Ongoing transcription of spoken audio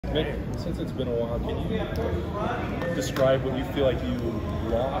Mick, since it's been a while, can you describe what you feel like you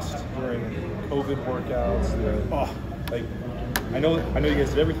lost during COVID workouts? Like, I know you guys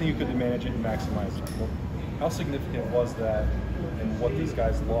did everything you could to manage it and maximize it. Well, how significant was that, and what these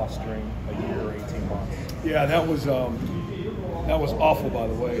guys lost during a year or 18 months? Yeah, that was awful, by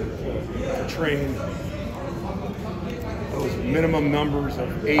the way, to train those minimum numbers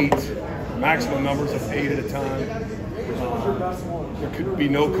of 8, maximum numbers of 8 at a time. There could be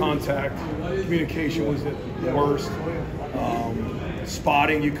no contact. Communication was at the worst.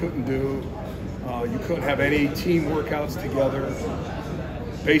 Spotting you couldn't do. You couldn't have any team workouts together.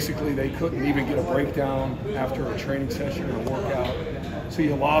 Basically, they couldn't even get a breakdown after a training session or a workout. So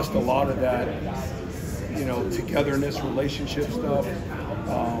you lost a lot of that, togetherness, relationship stuff.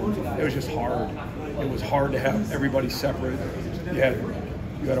 It was just hard. It was hard to have everybody separate.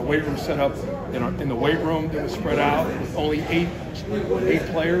 You had a weight room set up in the weight room that was spread out with only eight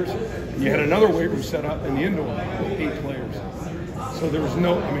players. And you had another weight room set up in the indoor with 8 players. So there was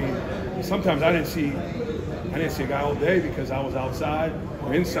sometimes I didn't see a guy all day because I was outside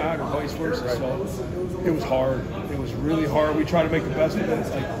or inside or vice versa. So it was hard. It was really hard. We tried to make the best of it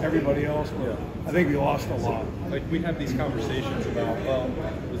like everybody else, but I think we lost a lot. Like, we have these conversations about,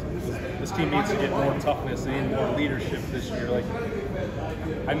 this team needs to get more toughness and more leadership this year. Like,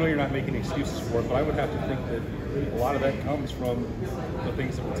 I know you're not making excuses for it, but I would have to think that a lot of that comes from the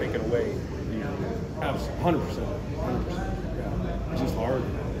things that were taken away. Absolutely, 100%. Yeah, it's just hard.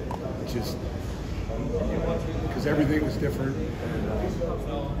 It's just because everything was different.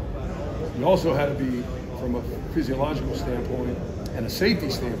 And you also had to be, from a physiological standpoint and a safety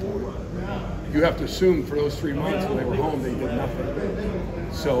standpoint, you have to assume for those 3 months when they were home, they did nothing.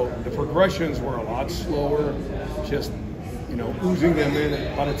 So the progressions were a lot slower, just oozing them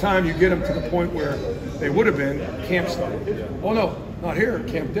in. By the time you get them to the point where they would have been, camp started. Oh no, not here.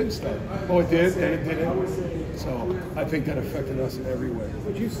 Camp didn't start. Oh, it did, then it didn't. So I think that affected us in every way.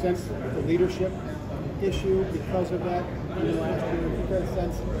 Would you sense the leadership issue because of that in the last year? Would you get a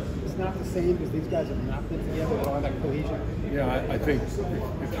sense it's not the same because these guys have not been together with all that cohesion? Yeah, I think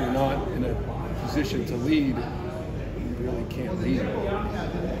if you're not in a position to lead, you really can't lead.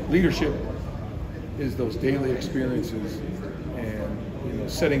 Leadership is those daily experiences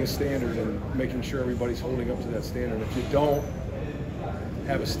and setting a standard and making sure everybody's holding up to that standard. If you don't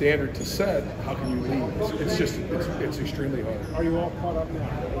have a standard to set, how can you lead? It's extremely hard. Are you all caught up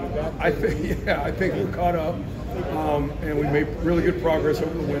now? I think we're caught up, and we made really good progress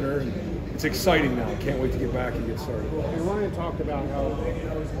over the winter. And it's exciting now. Can't wait to get back and get started. And Ryan talked about how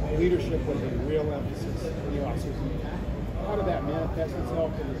leadership was a real emphasis in the offseason. How did that manifest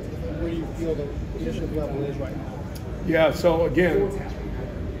itself, and where do you feel the leadership level is right now? Yeah, so again,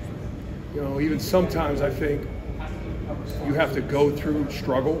 even sometimes I think you have to go through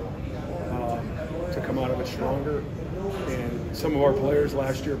struggle to come out of it stronger. And some of our players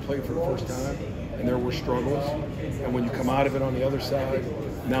last year played for the first time, and there were struggles. And when you come out of it on the other side,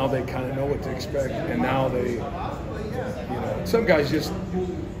 now they kind of know what to expect. And now they, some guys just,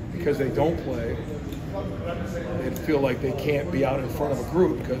 because they don't play, they feel like they can't be out in front of a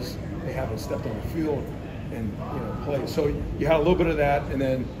group because they haven't stepped on the field and play. So you had a little bit of that, and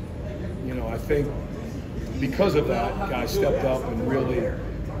then I think because of that, guys stepped up and really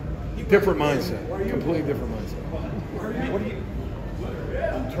different mindset, completely different mindset. What do you,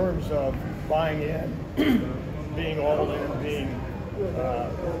 in terms of buying in, being all in,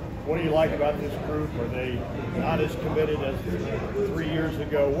 what do you like about this group? Are they not as committed as 3 years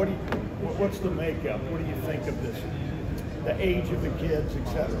ago? What's the makeup? What do you think of this? The age of the kids,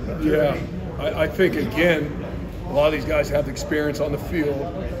 etc. Yeah, I think again, a lot of these guys have the experience on the field,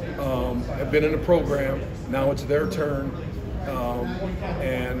 have been in the program. Now it's their turn,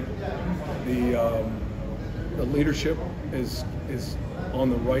 and the leadership is on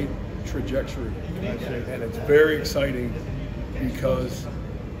the right trajectory, and it's very exciting because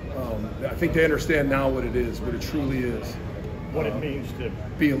I think they understand now what it is, what it truly is. What it means to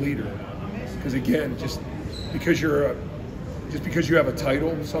be a leader. Because again, just because you have a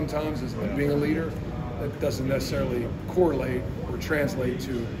title sometimes as being a leader, that doesn't necessarily correlate or translate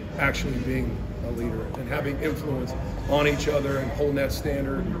to actually being a leader and having influence on each other and holding that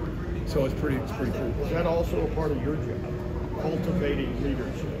standard. So it's pretty cool. Is that also a part of your job, cultivating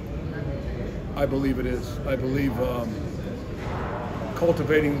leadership? I believe it is. I believe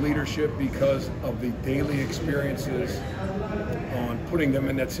cultivating leadership because of the daily experiences on putting them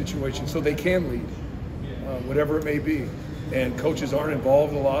in that situation so they can lead, whatever it may be. And coaches aren't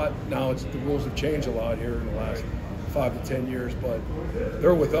involved a lot. Now the rules have changed a lot here in the last 5 to 10 years, but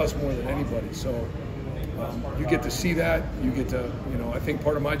they're with us more than anybody. So You get to see that. You get to, I think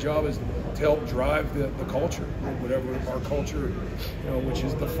part of my job is to help drive the culture, whatever our culture, which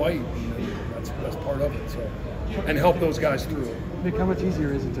is the fight. And that's part of it. So, and help those guys through it. Nick, how much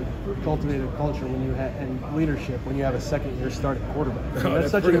easier is it to cultivate a culture when you have and leadership when you have a second-year starting quarterback? I mean,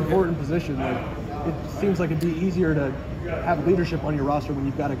 that's such an important position. Like, it seems like it'd be easier to have leadership on your roster when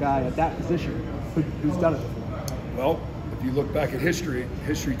you've got a guy at that position who's done it before. Well, if you look back at history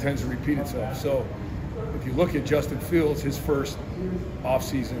tends to repeat itself. So if you look at Justin Fields, his first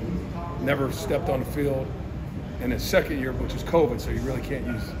offseason, never stepped on the field, and his second year, which is COVID, so you really can't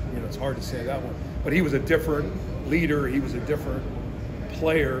use, it's hard to say that one. But he was a different leader. He was a different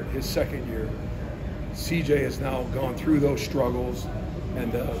player his second year. CJ has now gone through those struggles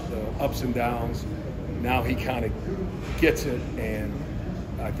and the ups and downs. Now he kind of gets it, and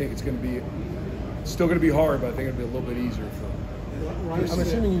I think it's still going to be hard, but I think it'll be a little bit easier for him. I'm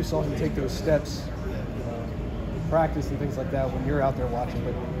assuming you saw him take those steps in practice and things like that when you're out there watching,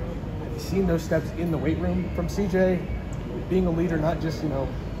 but have you seen those steps in the weight room from CJ? Being a leader, not just, in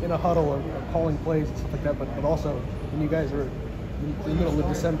a huddle or calling plays and stuff like that, but also when you guys are in the middle of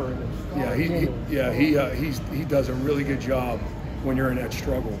December. He does a really good job when you're in that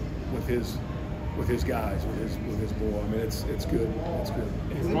struggle with his guys, with his ball. I mean, it's good. It's good.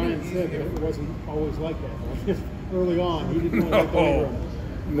 As Ryan said, it wasn't always like that. Early on, he didn't like the weight room.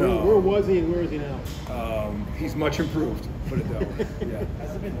 No. Where was he and where is he now? He's much improved, put it that way. Yeah.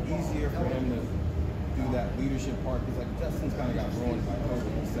 Has it been easier for him to do that leadership part? Because Justin's kind of got ruined by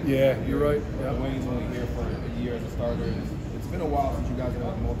COVID. Yeah, you're right. Yeah. Wayne's only here for a year as a starter. It's been a while since you guys have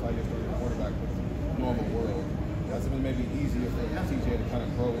had a multi-year starting quarterback with the normal world. Has it been maybe easier for TJ to kind of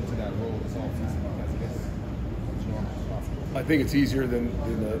grow into that role this offseason because it is as normal as possible? I think it's easier than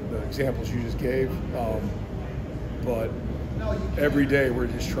the examples you just gave. But every day we're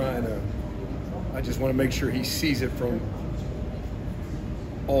just I just want to make sure he sees it from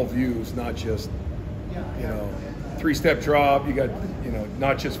all views, not just, three-step drop. You got,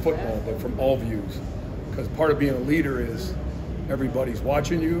 not just football, but from all views. Because part of being a leader is everybody's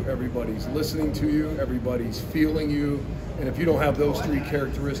watching you, everybody's listening to you, everybody's feeling you. And if you don't have those three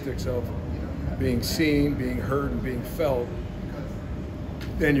characteristics of being seen, being heard, and being felt,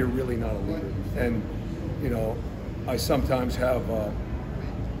 then you're really not a leader. And, I sometimes have, I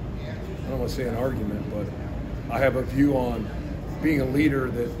don't want to say an argument, but I have a view on being a leader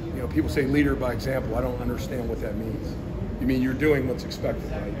that, people say leader by example. I don't understand what that means. You mean you're doing what's expected,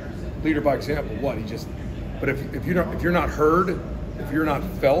 right? Leader by example, what? But if you're not heard, if you're not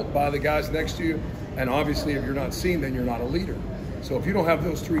felt by the guys next to you, and obviously if you're not seen, then you're not a leader. So if you don't have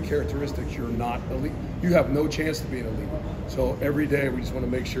those three characteristics, you're not a leader. You have no chance to being a leader. So every day we just want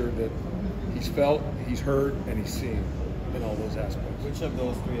to make sure that he's felt, he's heard, and he's seen in all those aspects. Which of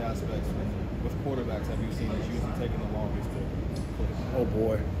those three aspects with quarterbacks have you seen that's usually taking the longest to put? Oh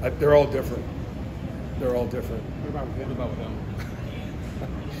boy, they're all different. They're all different. What about with him?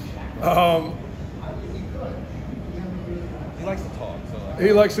 He likes to talk.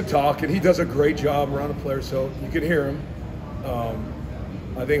 He likes to talk, and he does a great job around the player, so you can hear him.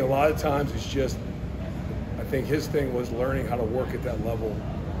 I think a lot of times it's just, I think his thing was learning how to work at that level,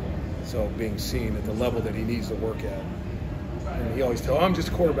 so being seen at the level that he needs to work at. And he always tells, I'm just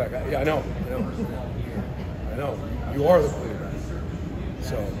a quarterback. Yeah, I know. You are the quarterback.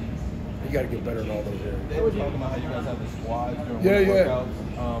 So you got to get better in all those areas. They were talking about how you guys have the squads during workouts.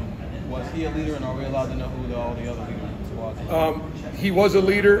 Was he a leader, and are we allowed to know who all the other leaders in the squads are? He was a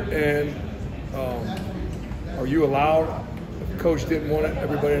leader, and are you allowed? If the coach didn't want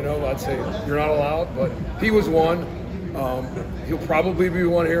everybody to know, I'd say you're not allowed, but he was one. He'll probably be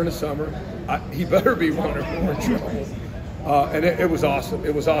one here in the summer. He better be one or more in trouble. And it was awesome.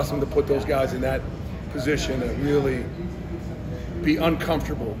 It was awesome to put those guys in that position and really be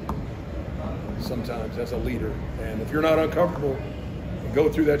uncomfortable sometimes as a leader. And if you're not uncomfortable and go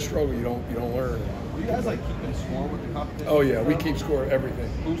through that struggle, you don't learn. Do you guys keeping score with the competition? Oh yeah, we keep score of everything.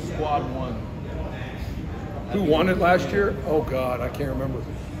 Whose squad won? Who won it last year? Oh God, I can't remember.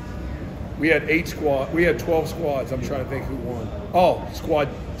 We had 12 squads. I'm trying to think who won. Oh, squad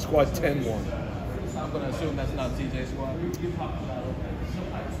 10 won. I'm going to assume that's not CJ's squad.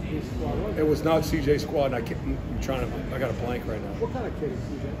 It was not CJ's squad. I got a blank right now. What kind of kid is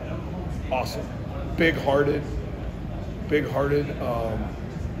CJ? Awesome, big-hearted.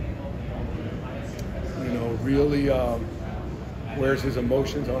 Really wears his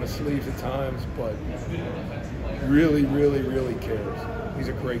emotions on his sleeves at times, but really cares. He's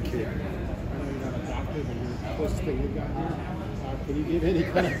a great kid. I know you're not a doctor, but you're the closest thing we've got here. Can you give any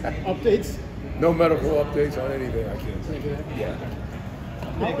kind of updates? No medical updates on anything. I can't. Can't do that? Yeah.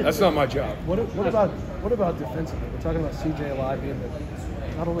 That's not my job. What about defensively? We're talking about CJ a lot being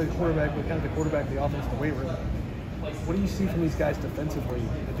not only the quarterback, but kind of the quarterback of the offense, the weight room. What do you see from these guys defensively,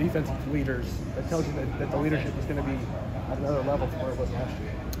 the defensive leaders, that tells you that the leadership is going to be at another level from where it was last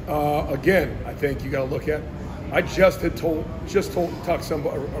year? Again, I think you got to look at. I talked to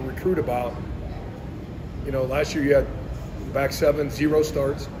a recruit about. Last year you had back seven, 0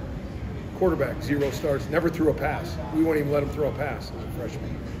 starts, quarterback 0 starts, never threw a pass. We won't even let him throw a pass as a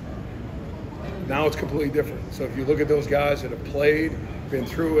freshman. Now it's completely different. So if you look at those guys that have played, been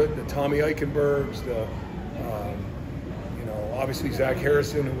through it, the Tommy Eichenbergs, obviously Zach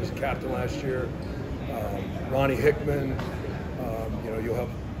Harrison, who was a captain last year, Ronnie Hickman, you'll have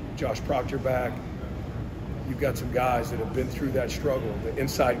Josh Proctor back. You've got some guys that have been through that struggle, the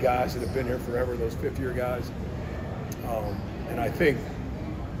inside guys that have been here forever, those fifth-year guys. And I think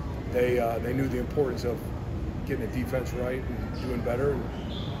they knew the importance of getting the defense right and doing better.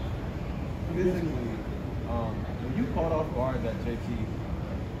 Physically, when you caught off guard that JT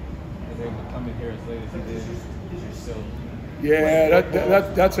was able to come in here as late as he did, you're still... Yeah,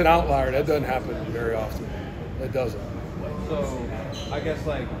 that's an outlier. That doesn't happen very often. That doesn't. So, I guess,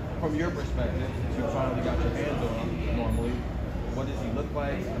 from your perspective, you finally got your hands on him normally. What does he look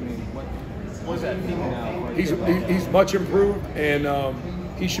like? I mean, what is that thing now? He's much improved, and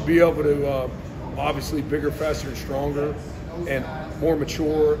he should be able to, obviously, bigger, faster, and stronger, and more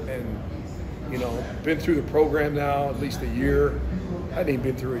mature, and, been through the program now at least a year. Hadn't even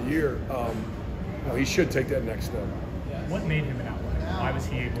been through a year. He should take that next step. What made him an outlier? Why was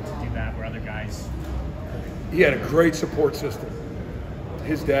he able to do that where other guys? He had a great support system.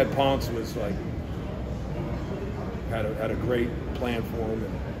 His dad Ponce was had a great plan for him,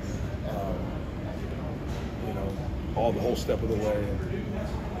 and all the whole step of the way, and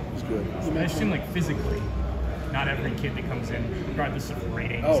it was good. It just seemed like physically, not every kid that comes in, regardless of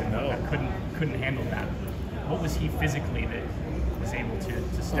ratings, couldn't handle that. What was he physically that was able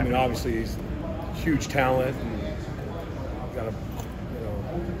to step? I mean, obviously he's huge talent and got a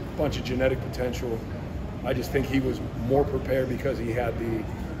bunch of genetic potential. I just think he was more prepared because he had the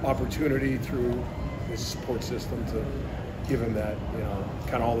opportunity through his support system to give him that,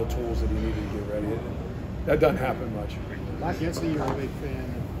 kind of all the tools that he needed to get ready. That doesn't happen much. Obviously, you're a big fan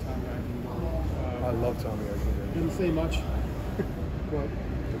of Tommy Eichenberg. I love Tommy Eichenberg. Didn't say much, but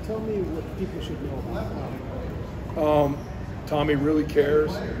tell me what people should know about Tommy. Tommy really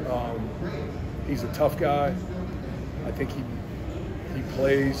cares. He's a tough guy. I think he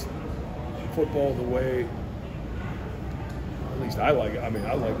plays football the way, at least I like it. I mean,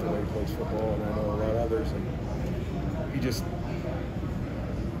 I like the way he plays football, and I know a lot of others. And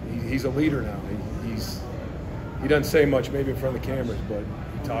he's a leader now. He doesn't say much maybe in front of the cameras, but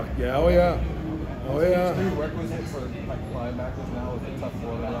he talks. Yeah, oh yeah. It's prerequisite for linebackers now with a tough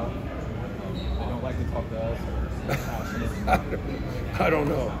quarterback. They don't like to talk to us. I don't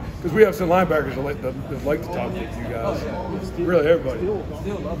know, because we have some linebackers that like to talk to you guys. Really, everybody.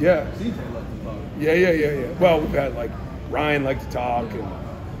 Still love yeah. CJ loves to talk. Yeah. Well, we've had Ryan like to talk, and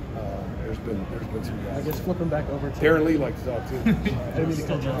there's been some guys. I guess flipping back over to Darren Lee likes to talk too. I didn't mean to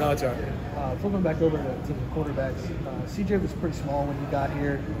cut you off. No, it's all right. Flipping back over to the quarterbacks, CJ was pretty small when he got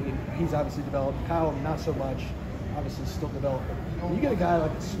here. He's obviously developed. Kyle, not so much. Obviously, still developing. When you get a guy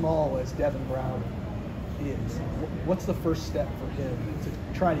like as small as Devin Brown is, what's the first step for him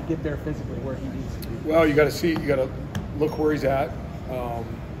to try to get there physically where he needs to be? Well, you got to look where he's at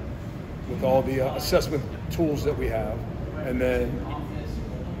with all the assessment tools that we have, and then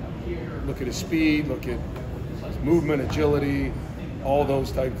look at his speed, look at his movement, agility, all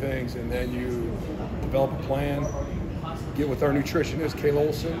those type things, and then you develop a plan. Get with our nutritionist, Kayla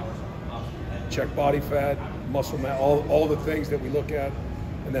Olson, check body fat, muscle mass, all the things that we look at,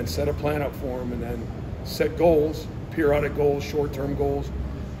 and then set a plan up for him, and then set goals, periodic goals, short-term goals,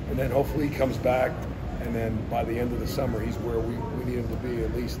 and then hopefully he comes back, and then by the end of the summer he's where we need him to be,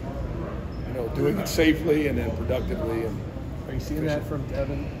 at least, doing it safely and then productively. And are you seeing that from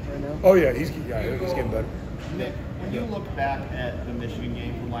Devin right now? Oh yeah, he's getting better. Nick, when you look back at the Michigan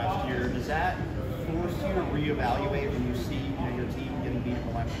game from last year, does that force you to reevaluate when you see your team getting beat at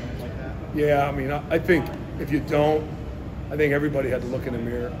the line of scrimmage like that? Yeah, I mean, I think if you don't, I think everybody had to look in the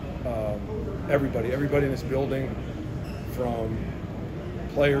mirror. Everybody in this building, from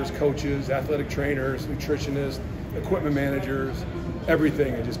players, coaches, athletic trainers, nutritionists, equipment managers,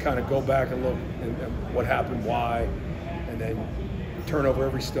 everything, and just kind of go back and look and what happened, why, and then turn over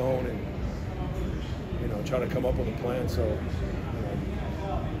every stone and try to come up with a plan. So,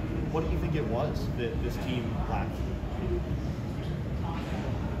 what do you think it was that this team lacked?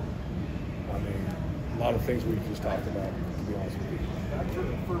 I mean, a lot of things we've just talked about, to be honest with you.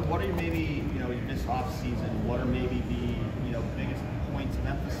 For what are maybe, this off season, what are maybe the, biggest points of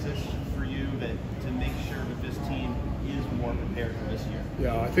emphasis for you to make sure that this team is more prepared for this year?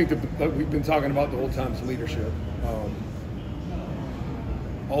 Yeah, I think that we've been talking about the whole time is leadership.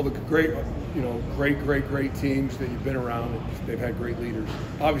 All the great teams that you've been around, they've had great leaders.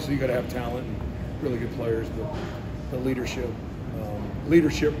 Obviously, you got to have talent and really good players, but the leadership,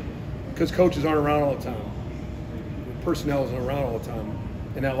 because coaches aren't around all the time, personnel isn't around all the time,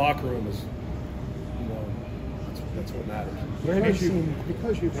 and that locker room is, that's what matters.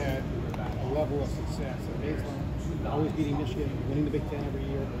 Because you've had a level of success, a baseline, always beating Michigan, winning the Big Ten every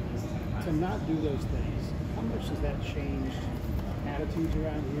year, to not do those things, how much has that changed attitudes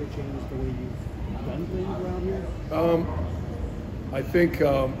around here, changed the way you've done things around here? I think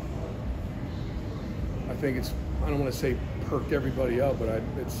it's, I don't want to say perked everybody up, but I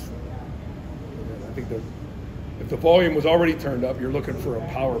think that if the volume was already turned up, you're looking for a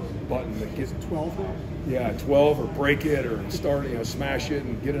power button that gets 12 now? Yeah, 12 or break it or start, smash it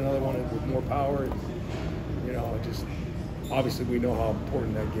and get another one with more power. And, just obviously we know how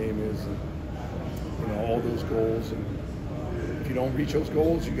important that game is, and all those goals. And if you don't reach those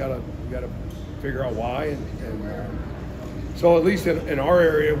goals, you gotta figure out why. And so at least in our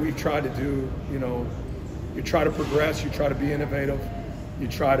area, we've tried to do, you try to progress, you try to be innovative, you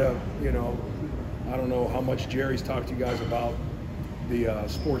try to, I don't know how much Jerry's talked to you guys about the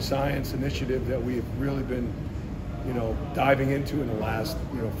sports science initiative that we've really been, diving into in the last,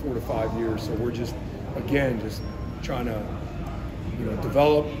 4 to 5 years. So we're just trying to,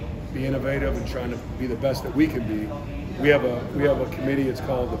 develop, be innovative, and trying to be the best that we can be. We have a committee. It's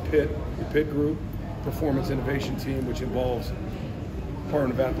called the PIT Group, Performance Innovation Team, which involves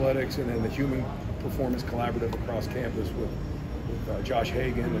Department of Athletics and then the Human Performance Collaborative across campus with Josh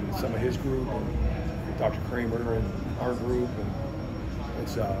Hagan and some of his group, and Dr. Kramer and our group, and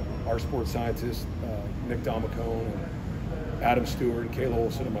it's our sports scientists, Nick Domicone and Adam Stewart and Kayla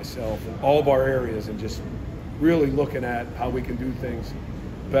Olson and myself, and all of our areas, and just really looking at how we can do things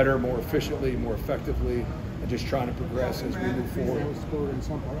better, more efficiently, more effectively, and just trying to progress as we move forward.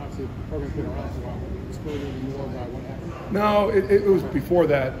 No, it was before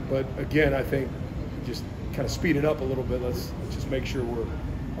that, but again, I think just kind of speed it up a little bit. Let's just make sure we're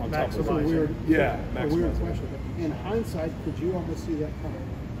on top of it. A weird question. In hindsight, could you almost see that coming?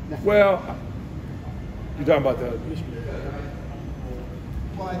 No. Well, you're talking about the.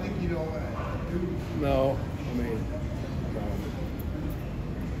 Well, I think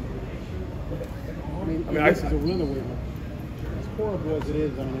No, this is another weird one. As horrible as it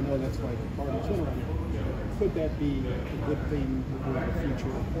is, I know that's like part of the chin around here. Could that be a good thing for the future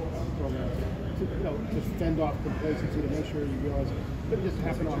program to fend off complacency, to make sure you realize it could just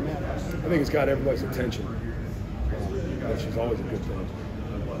happen automatically? I think it's got everybody's attention, which is always a good thing.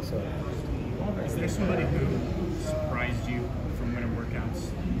 So. Is there somebody who surprised you from winter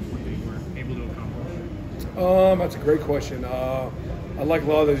workouts, what they were able to accomplish? That's a great question. I like a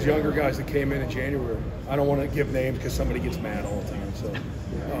lot of those younger guys that came in January. I don't want to give names because somebody gets mad all the time. So,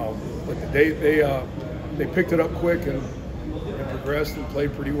 but they picked it up quick and progressed and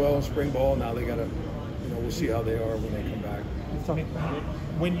played pretty well in spring ball. Now they got to, we'll see how they are when they come back.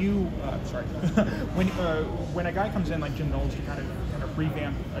 When you, when a guy comes in like Jim Knowles to kind of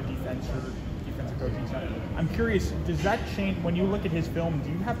revamp a defense or defensive coaching side, I'm curious, does that change when you look at his film? Do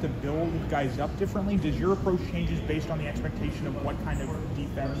you have to build guys up differently? Does your approach changes based on the expectation of what kind of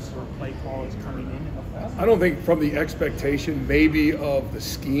defense or play call is coming in the fall? I don't think from the expectation, maybe of the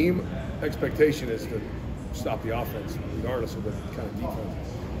scheme. Expectation is to stop the offense, regardless of what kind of defense.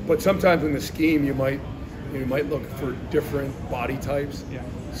 But sometimes in the scheme, you might look for different body types. Yeah.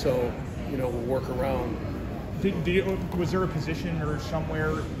 So, we'll work around. Was there a position or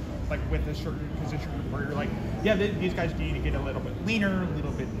somewhere, like with a certain position where you're like, yeah, these guys need to get a little bit leaner, a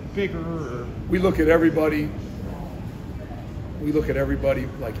little bit bigger? Or... We look at everybody.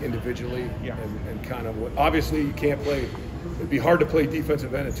 Like individually, yeah. and kind of what. Obviously, you can't play. It'd be hard to play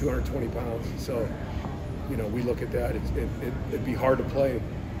defensive end at 220 pounds. So, we look at that. It'd be hard to play.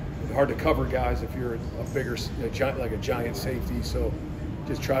 Hard to cover guys if you're a bigger, like a giant safety. So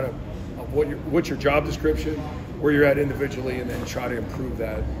just try to, what's your job description, where you're at individually, and then try to improve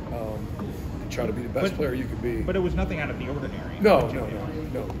that. Try to be the best player you can be. But it was nothing out of the ordinary. No.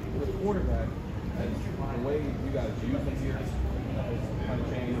 With the quarterback, the way you guys use him here has kind of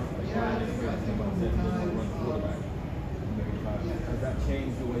changed. Has that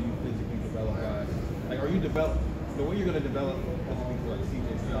changed the way you physically develop guys? Like, are you the way you're going to develop physically for like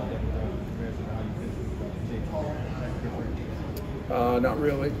CJ Stroud compared to how you physically develop Jake Paul? Not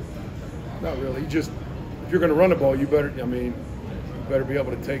really. You just if you're going to run the ball, you better. I mean, you better be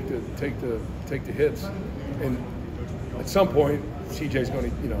able to take the hits. And at some point, CJ's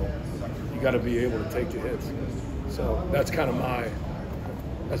going to, you got to be able to take the hits. So that's kind of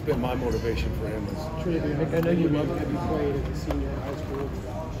that's been my motivation for him. I know you played as a senior in high school.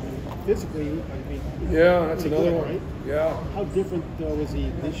 Physically, I mean, yeah, that's another good, one. Right? Yeah. How different though is he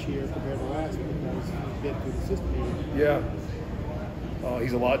this year compared to last year? Because he's been through the system. Yeah.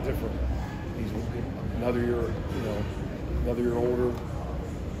 He's a lot different. He's another year older,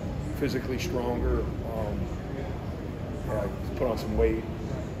 physically stronger. He's put on some weight.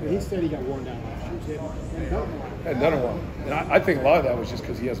 He said he got worn down last year. Hadn't done a while. And I think a lot of that was just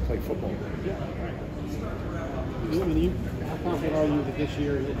because he hasn't played football. Yeah, right. How confident are you that this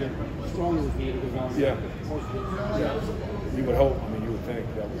year he'll get stronger with you? Yeah. You would hope. I mean, you would think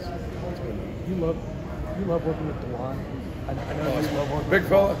that was good. You love working with DeJuan. I know you love working big with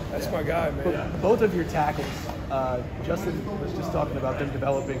fella. That's my guy, man. But both of your tackles, Justin was just talking about them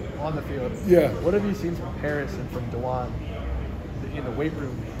developing on the field. Yeah. What have you seen from Paris and from DeJuan in the weight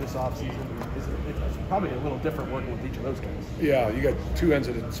room this offseason? It's probably a little different working with each of those guys. Yeah, you got two ends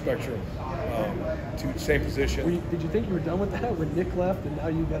of the spectrum, same position. Did you think you were done with that when Nick left, and now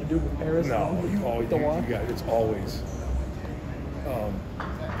you got to do it with Paris? No, DeJuan? it's always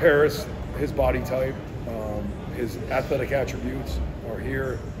Paris. His body type, his athletic attributes are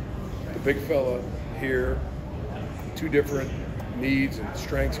here. The big fella here. Two different needs and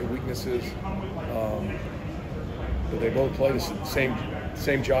strengths and weaknesses. But they both play the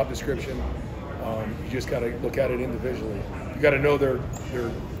same job description. You just got to look at it individually. You got to know their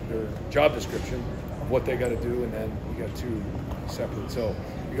job description of what they got to do, and then you got two separate. So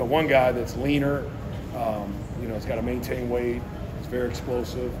you got one guy that's leaner. He's got to maintain weight. He's very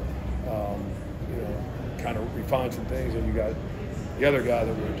explosive. Kind of refine some things, and you got the other guy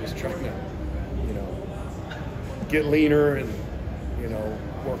that we're just trying to, get leaner and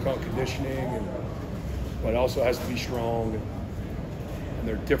work on conditioning, but also has to be strong. And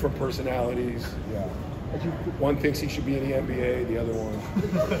they're different personalities. Yeah. One thinks he should be in the NBA, the other one.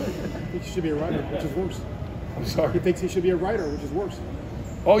 I think he should be a writer, which is worse. I'm sorry. He thinks he should be a writer, which is worse.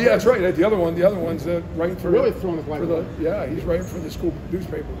 Oh yeah, that's right. The other one's writing for really throwing his life away. Yeah, he's writing for the school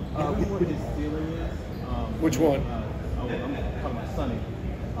newspaper. What his ceiling is? Which one? I'm talking about Sonny.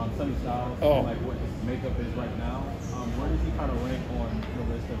 Sonny Styles. Oh. Like what his makeup is right now. Where does he kind of rank on the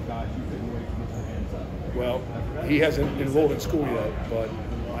list of guys you couldn't wait to get your hands up? Well, he hasn't enrolled in school yet, but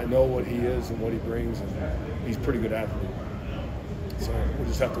I know what he is and what he brings, and he's a pretty good athlete. So we'll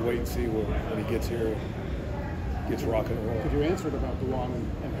just have to wait and see when he gets here, gets rocking and rolling. Could you answer it about DeJuan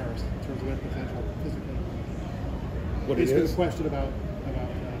and Paris in terms of their potential physically? What it is? The question about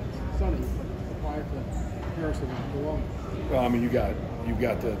Sonny prior to Paris and DeJuan. Well, I mean, you got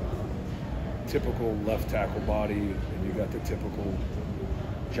the typical left tackle body, and you got the typical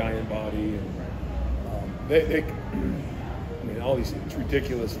giant body, and all these. It's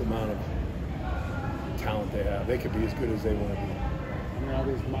ridiculous the amount of talent they have. They could be as good as they want to be. All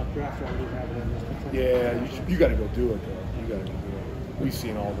these mock drafts already have it in this potential. Yeah, you got to go do it though. You got to go do it. We've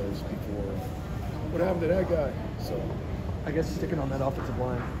seen all those before. What happened to that guy? So. I guess sticking on that offensive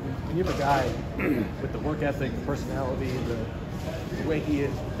line, when you have a guy with the work ethic, the personality, the way he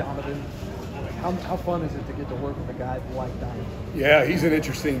is, Donovan, how fun is it to get to work with a guy like Donovan? Yeah, he's an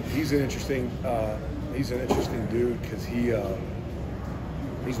interesting dude because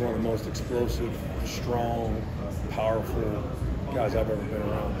he's one of the most explosive, strong, powerful guys I've ever been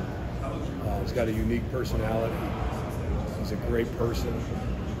around. He's got a unique personality. He's a great person.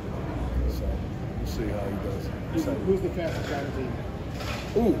 So we'll see how he does. Who's the fastest guy on the team?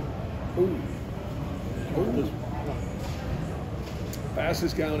 Ooh.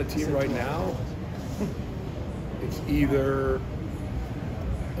 Fastest guy on the team right now? It's either,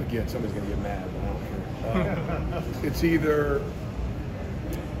 again, somebody's going to get mad. I don't care. It's either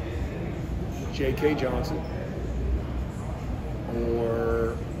J.K. Johnson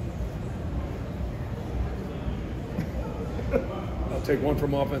or I'll take one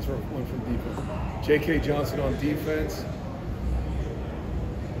from offense, one from defense. J.K. Johnson on defense.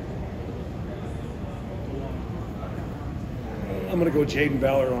 I'm going to go Jaden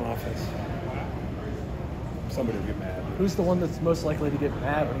Ballard on offense. Somebody will get mad. Who's the one that's most likely to get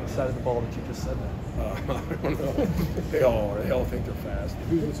mad when he decided the ball that you just said that? I don't know. They all think they're fast.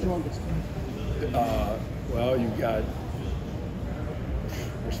 Who's the strongest? Well, you got.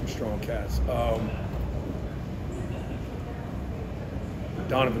 There's some strong cats.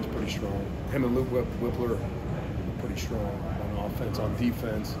 Donovan's pretty strong. Him and Luke Whippler are pretty strong on offense. On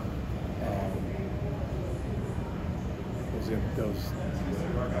defense, those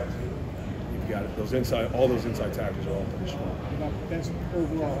you've got it. All those inside tackles are all pretty strong. About best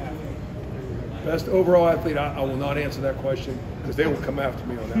overall athlete. Best overall athlete, I will not answer that question because they will come after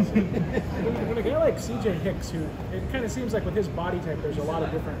me on that one. When a guy like C.J. Hicks, who it kind of seems like with his body type, there's a lot of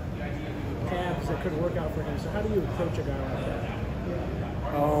different paths that could work out for him. So how do you approach a guy like that?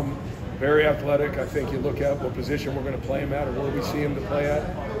 Very athletic. I think you look at what position we're going to play him at or where we see him to play at,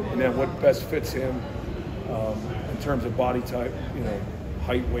 and then what best fits him in terms of body type,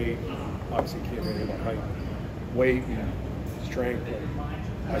 height, weight. Obviously, can't really about height, weight, and strength.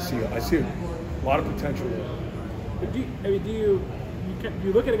 But I see a lot of potential there. But do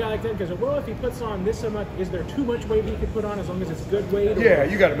you look at a guy like that because, well, if he puts on this amount, is there too much weight he could put on as long as it's good weight? Yeah,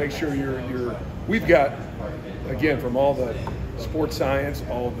 you got to make sure you're. We've got, again, from all the sports science,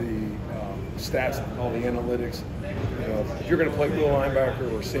 all the stats, all the analytics. If you're going to play Will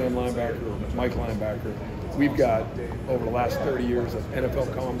linebacker or Sam linebacker or Mike linebacker, we've got over the last 30 years of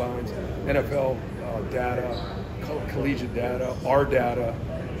NFL combines, NFL data, collegiate data, our data.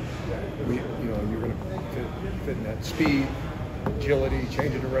 You're going to fit in that speed, agility,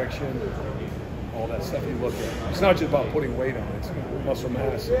 change of direction, all that stuff you look at. It's not just about putting weight on; it's muscle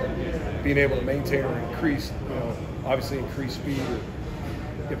mass, being able to maintain or increase. Obviously increase speed, or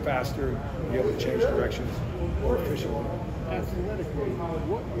get faster, be able to change directions more efficiently. Athletically,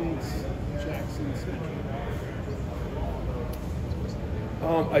 what makes Jackson special?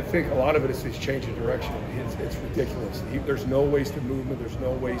 I think a lot of it is his change of direction. It's ridiculous. There's no wasted movement. There's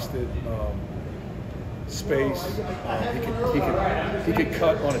no wasted space. He could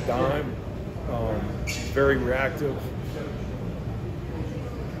cut on a dime. He's very reactive.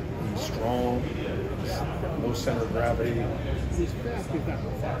 He's strong. He's got no center of gravity. He's fast, but he's not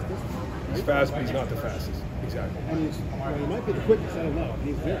the fastest. He's fast, but he's not the fastest. Exactly. And he might be the quickest. I don't know.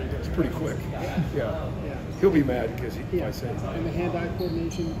 He's very good. It's pretty quick. Yeah. He'll be mad because I say. And the hand-eye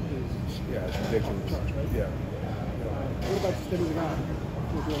coordination is. Yeah, it's ridiculous. Right? Yeah. What about the state of the guy?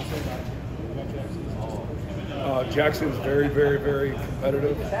 What do you want to say about Jackson? Jackson's very, very, very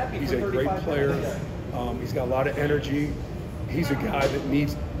competitive. He's a great player. He's got a lot of energy. He's a guy that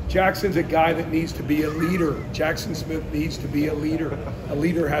needs. Jackson's a guy that needs to be a leader. Jackson Smith needs to be a leader. A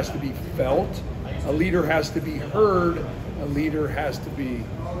leader has to be felt. A leader has to be heard. A leader has to be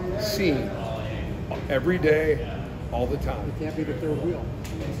seen every day, all the time. He can't be the third wheel.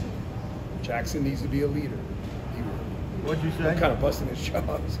 Jackson needs to be a leader. What'd you say? I'm kind of busting his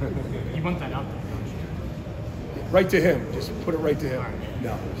chops. You want that out there? Right to him. Just put it right to him.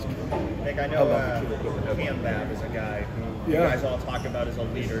 No. Nick, I know Cam Babb is a guy who you guys all talk about as a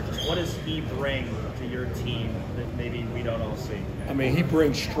leader. Just what does he bring to your team that maybe we don't all see? I mean, he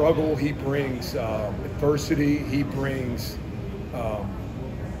brings struggle. He brings adversity. He brings, how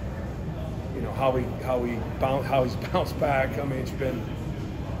he's bounced back. I mean, it's been a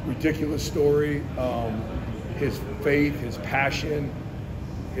ridiculous story. His faith, his passion,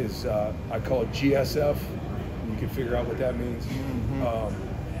 his I call it GSF. You can figure out what that means.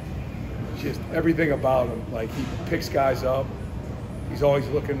 Just everything about him. Like, he picks guys up. He's always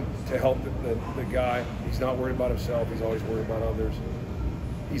looking to help the guy. He's not worried about himself. He's always worried about others.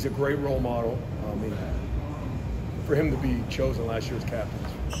 He's a great role model. I mean, for him to be chosen last year as captain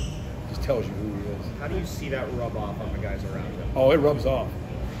just tells you who he is. How do you see that rub off on the guys around him? Oh, it rubs off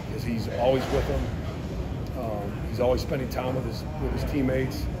because he's always with them. He's always spending time with his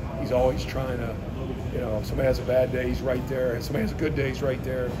teammates. He's always trying to, if somebody has a bad day, he's right there. If somebody has a good day, he's right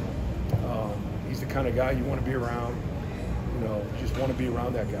there. He's the kind of guy you want to be around. Just want to be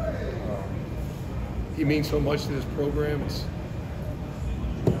around that guy. He means so much to this program.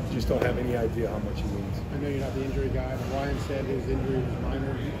 You just don't have any idea how much he means. I know you're not the injury guy, but Ryan said his injury was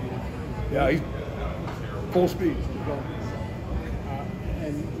minor. Yeah, he's full speed.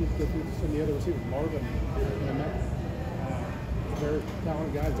 And some of the other receivers, Marvin, very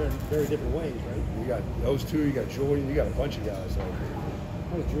talented guys. They're in very different ways, right? You got those two. You got Julian. You got a bunch of guys.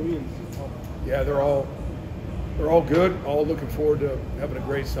 How's Julian? Yeah, they're all good. All looking forward to having a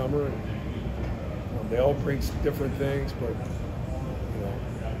great summer. And they all bring different things, but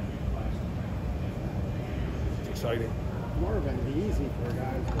it's exciting. Marvin, it'd be easy for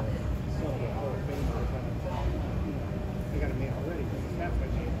guys to sell the Hall of Fame. They got a man already. I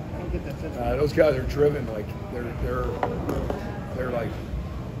don't get that sense. Those guys are driven. Like they're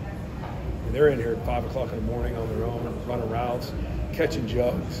in here at 5 o'clock in the morning on their own, running routes, catching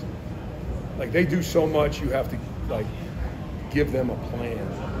jugs. Like, they do so much. You have to give them a plan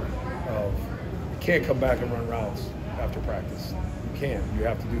of, you can't come back and run routes after practice. You can't. You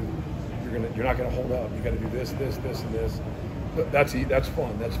have to do. You're not gonna hold up. You got to do this, and this. That's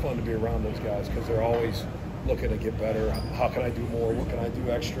fun. That's fun to be around those guys because they're always looking to get better. How can I do more? What can I do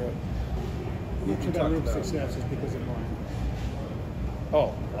extra? Much of that room's success is because of Brian.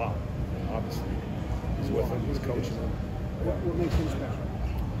 Oh, wow. Obviously. He's with him, he's coaching him. What makes him special?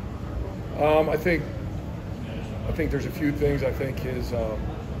 I think there's a few things. I think he's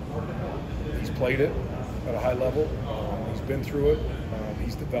played it at a high level. He's been through it.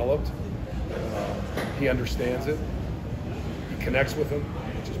 He's developed. He understands it. He connects with him,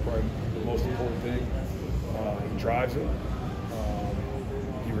 which is probably the most important thing. He drives it.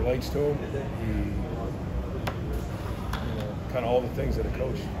 He relates to him. He, kind of all the things that a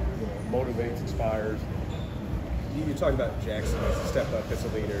coach, motivates, inspires. You talk about Jackson as a step up as a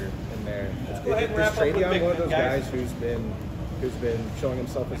leader in there. Is Travion one of those guys who's been showing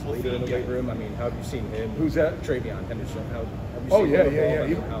himself as a leader in the weight room? I mean, how have you seen him? Who's that? Travion Henderson. How have you Oh seen yeah,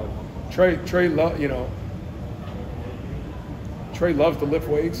 him yeah. Trey Trey loves to lift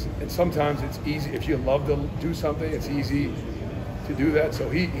weights, and sometimes it's easy if you love to do something. It's easy to do that. So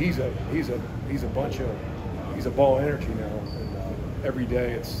he's a ball of energy now, and every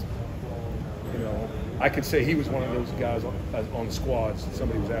day it's I could say he was one of those guys on the squads.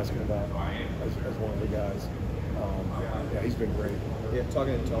 Somebody was asking about as one of the guys. Yeah, he's been great. Yeah,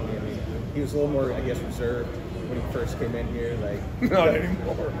 talking to Tony, I mean, he was a little more, I guess, reserved when he first came in here. Like not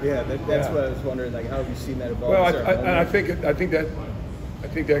anymore. Yeah, that's what I was wondering. Like, how have you seen that evolve? Well, I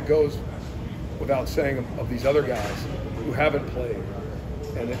think that goes without saying of these other guys who haven't played,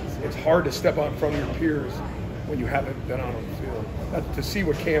 and it's hard to step out in front of your peers when you haven't been out on the field. To see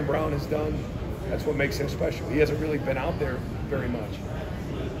what Cam Brown has done, that's what makes him special. He hasn't really been out there very much,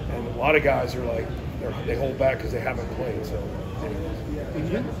 and a lot of guys are like they hold back because they haven't played. So,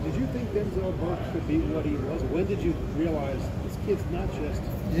 did you think Denzel Burke could be what he was? When did you realize this kid's not just?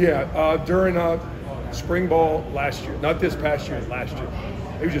 Yeah, during spring ball last year, not this past year, last year,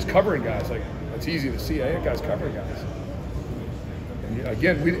 he was just covering guys. Like it's easy to see. That guy's covering guys. And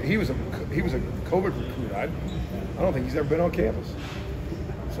again, he was a COVID recruit. I don't think he's ever been on campus.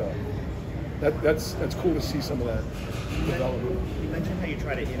 So. That's cool to see some of that development. You mentioned how you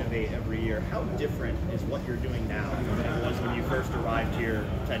try to innovate every year. How different is what you're doing now than it was when you first arrived here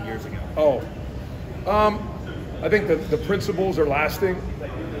 10 years ago? I think the principles are lasting.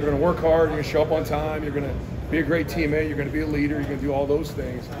 You're going to work hard. You're going to show up on time. You're going to be a great teammate. You're going to be a leader. You're going to do all those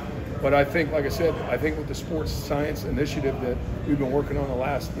things. But I think, like I said, with the sports science initiative that we've been working on the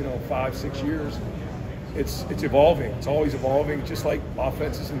last 5-6 years. It's evolving. It's always evolving, just like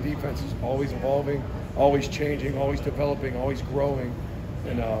offenses and defenses, always evolving, always changing, always developing, always growing,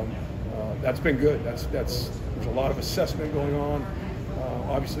 and that's been good. There's a lot of assessment going on.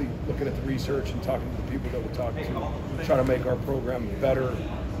 Obviously, looking at the research and talking to the people that we're talking to, trying to make our program better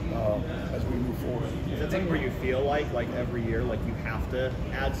as we move forward. Is that something where you feel like every year, like you have to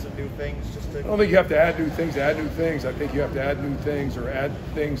add some new things just to? I don't think you have to add new things. I think you have to add new things or add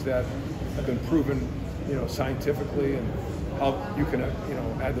things that have been proven. Scientifically, and how you can,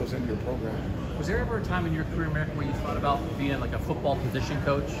 add those into your program. Was there ever a time in your career, America, where you thought about being like a football position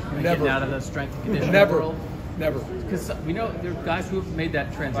coach and Never. getting out of the strength and conditioning world? Never. Because we know there are guys who have made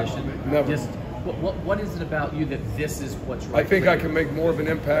that transition. Never. Just what is it about you that this is what's right? I think I can make more of an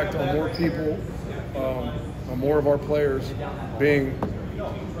impact on more people, on more of our players, being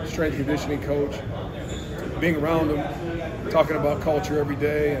a strength and conditioning coach, being around them, talking about culture every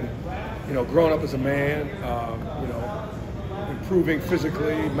day, and growing up as a man, improving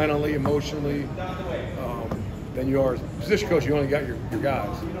physically, mentally, emotionally, than you are as a position coach. You only got your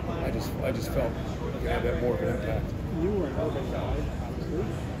guys. I just felt you could have that more of an impact. You were an urban guy, obviously,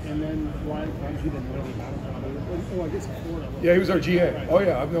 and then Ryan Combs, you didn't know anything about him. Oh, I guess in Florida. Yeah, he was our GA. Oh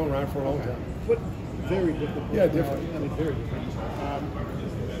yeah, I've known Ryan for a long time. But very different. Yeah, different. I mean, very different.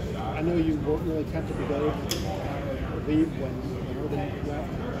 I know you weren't really tempted to go leave when Urban left.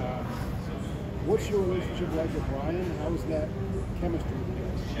 What's your relationship like with Ryan? How's that chemistry with you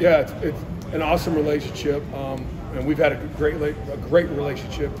guys? Yeah, it's an awesome relationship, and we've had a great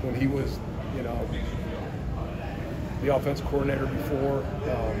relationship when he was, the offensive coordinator before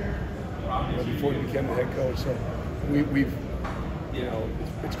he became the head coach. So we've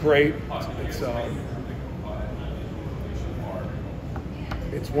it's great.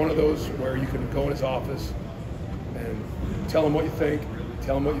 It's one of those where you can go in his office and tell him what you think.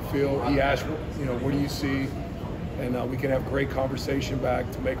 Tell him what you feel. He asks, what do you see? And we can have great conversation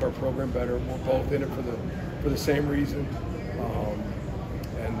back to make our program better. We're both in it for the same reason.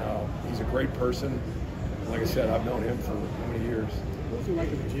 And he's a great person. Like I said, I've known him for many years. What was he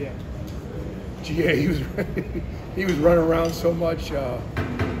like as a GA? GA, he was running around so much.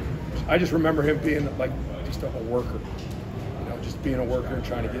 I just remember him being like just a worker. Just being a worker and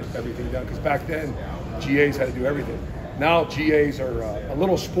trying to get everything done. Because back then, GAs had to do everything. Now GAs are a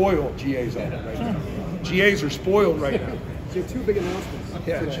little spoiled. GAs are right now. GAs are spoiled right now. So two big announcements.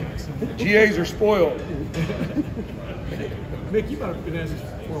 Yeah, GAs are spoiled. Mick, you might have been asked this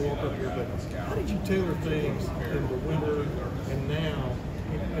before I walk up here, but how did you tailor things in the winter and now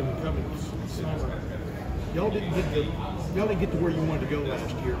in the coming summer? Y'all didn't get to where you wanted to go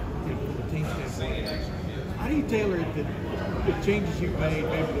last year from a team standpoint. How do you tailor it that the changes you've made,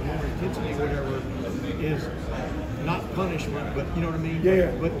 maybe the more intensity, whatever, is not punishment, but you know what I mean?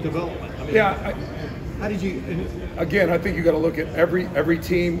 Yeah. But development. I mean, Yeah. How did you? Again, I think you got to look at every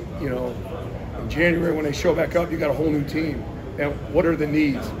team. You know, in January when they show back up, you got a whole new team. And what are the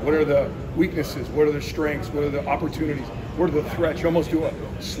needs? What are the weaknesses? What are the strengths? What are the opportunities? What are the threats? You almost do a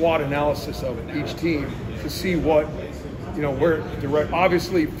SWOT analysis of each team to see what, you know, where direct.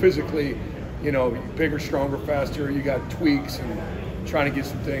 Obviously, physically, you know, bigger, stronger, faster. You got tweaks and trying to get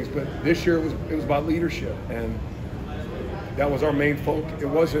some things. But this year it was about leadership, and that was our main focus. It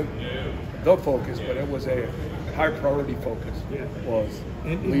wasn't the focus, but it was a high priority focus. Yeah. Was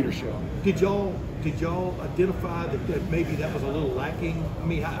leadership. Did y'all identify that maybe that was a little lacking? I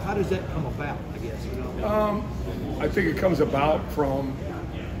mean, how does that come about? I guess you know. I think it comes about from,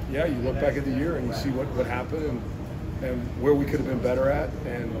 you look back at the year and you see what happened and where we could have been better at.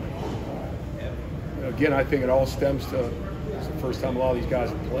 And again, I think it all stems to it's the first time a lot of these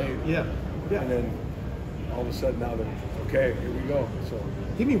guys have played. Yeah. And then all of a sudden now they're okay. Here we go. So.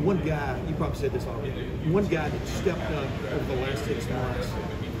 Give me one guy, you probably said this already, one guy that stepped up over the last 6 months.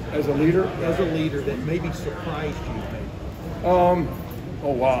 As a leader? As a leader that maybe surprised you, maybe. Oh,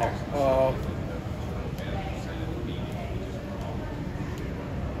 wow.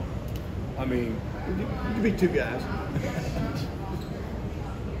 I mean. You could be 2 guys.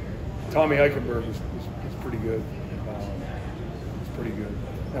 Tommy Eichenberg was pretty good. Was pretty good.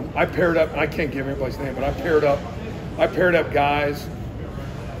 And I paired up, I can't give everybody's name, but I paired up guys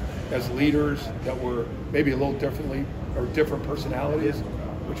as leaders that were maybe a little differently or different personalities,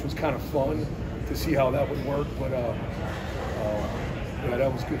 which was kind of fun to see how that would work. But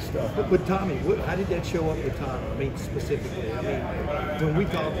that was good stuff. But Tommy, how did that show up with Tommy? I mean, specifically. I mean, when we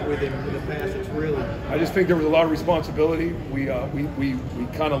talked with him in the past, it's really. I just think there was a lot of responsibility. We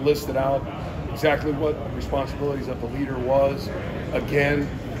kind of listed out exactly what the responsibilities of the leader was. Again,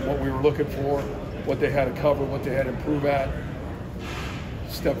 what we were looking for, what they had to cover, what they had to improve at.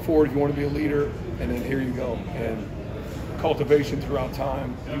 Step forward if you want to be a leader, and then here you go. And cultivation throughout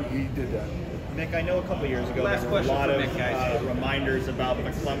time, he did that. Mick, I know a couple years ago there were a lot of reminders about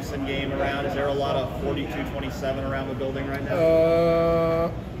the Clemson game around. Is there a lot of 42-27 around the building right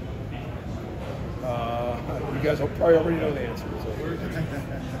now? You guys will probably already know the answer. So.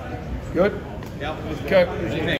 Good? Yeah. Okay.